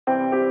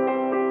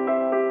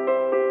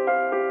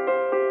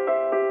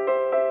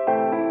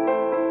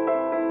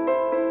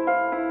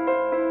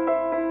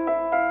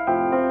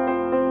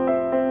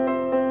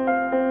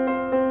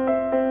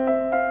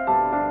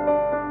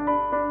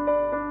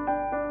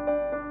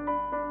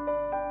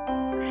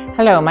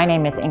Hello, my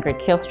name is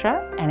Ingrid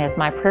Kielstra, and it is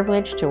my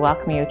privilege to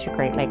welcome you to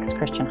Great Lakes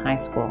Christian High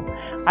School.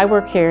 I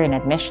work here in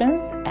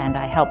admissions, and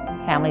I help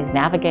families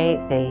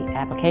navigate the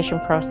application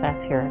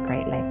process here at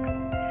Great Lakes.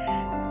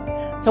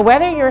 So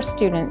whether your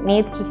student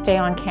needs to stay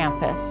on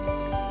campus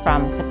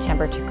from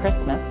September to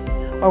Christmas,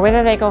 or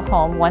whether they go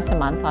home once a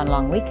month on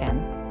long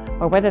weekends,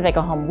 or whether they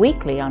go home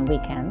weekly on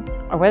weekends,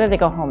 or whether they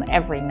go home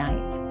every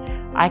night,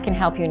 I can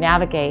help you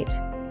navigate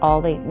all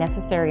the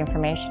necessary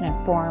information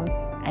and forms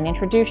and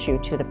introduce you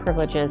to the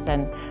privileges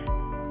and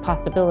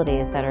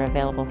possibilities that are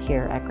available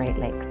here at Great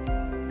Lakes.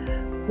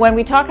 When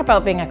we talk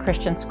about being a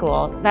Christian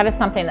school, that is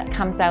something that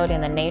comes out in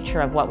the nature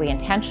of what we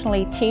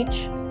intentionally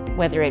teach,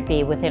 whether it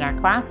be within our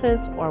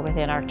classes or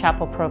within our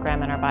chapel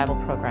program and our Bible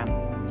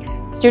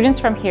program. Students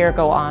from here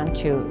go on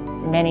to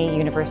many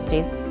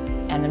universities,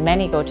 and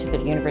many go to the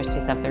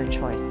universities of their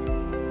choice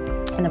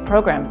and the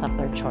programs of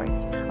their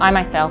choice. I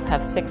myself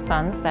have 6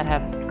 sons that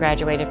have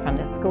graduated from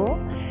this school,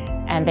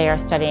 and they are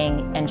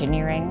studying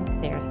engineering,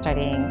 they are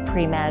studying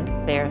pre-med,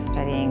 they are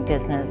studying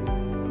business,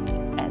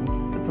 and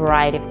a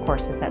variety of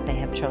courses that they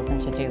have chosen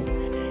to do.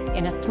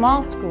 In a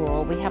small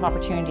school, we have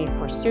opportunity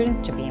for students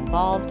to be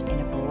involved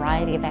in a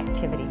variety of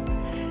activities.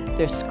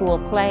 There's school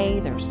play,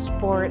 there's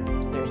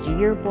sports, there's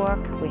yearbook.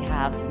 We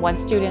have one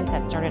student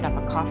that started up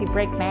a coffee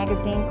break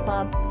magazine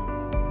club,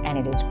 and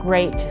it is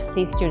great to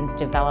see students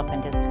develop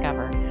and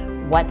discover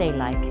what they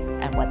like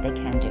and what they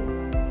can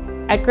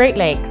do. At Great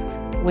Lakes,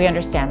 we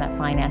understand that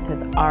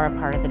finances are a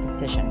part of the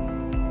decision.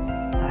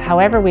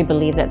 However, we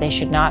believe that they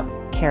should not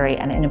carry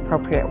an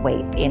inappropriate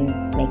weight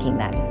in making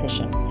that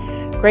decision.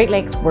 Great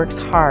Lakes works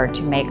hard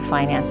to make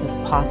finances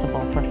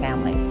possible for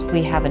families.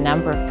 We have a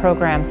number of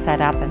programs set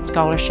up and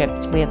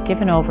scholarships. We have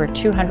given over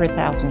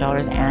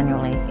 $200,000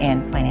 annually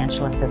in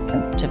financial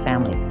assistance to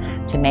families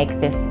to make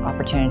this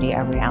opportunity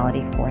a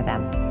reality for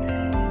them.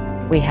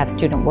 We have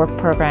student work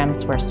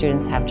programs where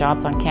students have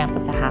jobs on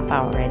campus a half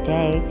hour a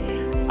day.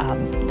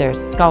 There's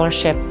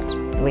scholarships.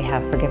 We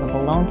have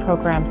forgivable loan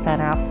programs set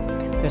up.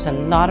 There's a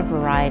lot of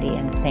variety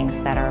in things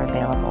that are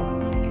available.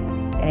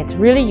 And it's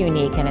really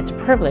unique, and it's a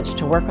privilege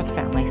to work with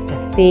families to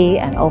see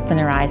and open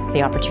their eyes to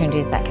the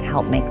opportunities that can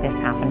help make this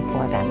happen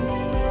for them.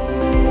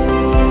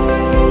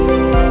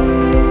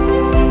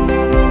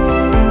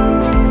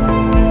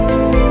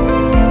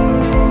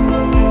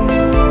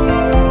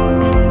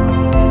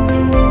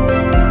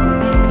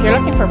 If you're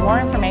looking for more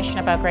information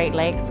about Great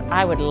Lakes,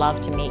 I would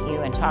love to meet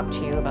you and talk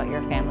to you about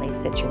your family's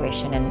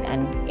situation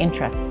and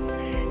interests.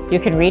 You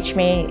can reach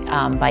me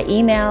by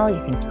email,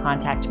 you can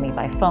contact me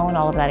by phone.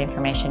 All of that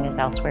information is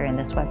elsewhere in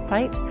this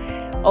website.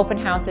 Open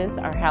houses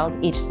are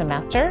held each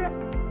semester,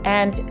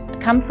 and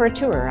come for a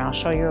tour. I'll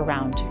show you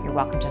around. You're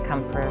welcome to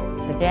come for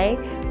the day.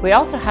 We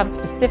also have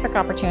specific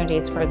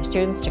opportunities for the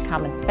students to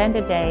come and spend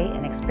a day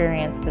and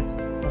experience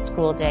the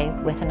school day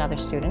with another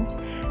student.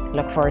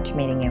 Look forward to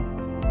meeting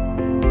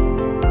you.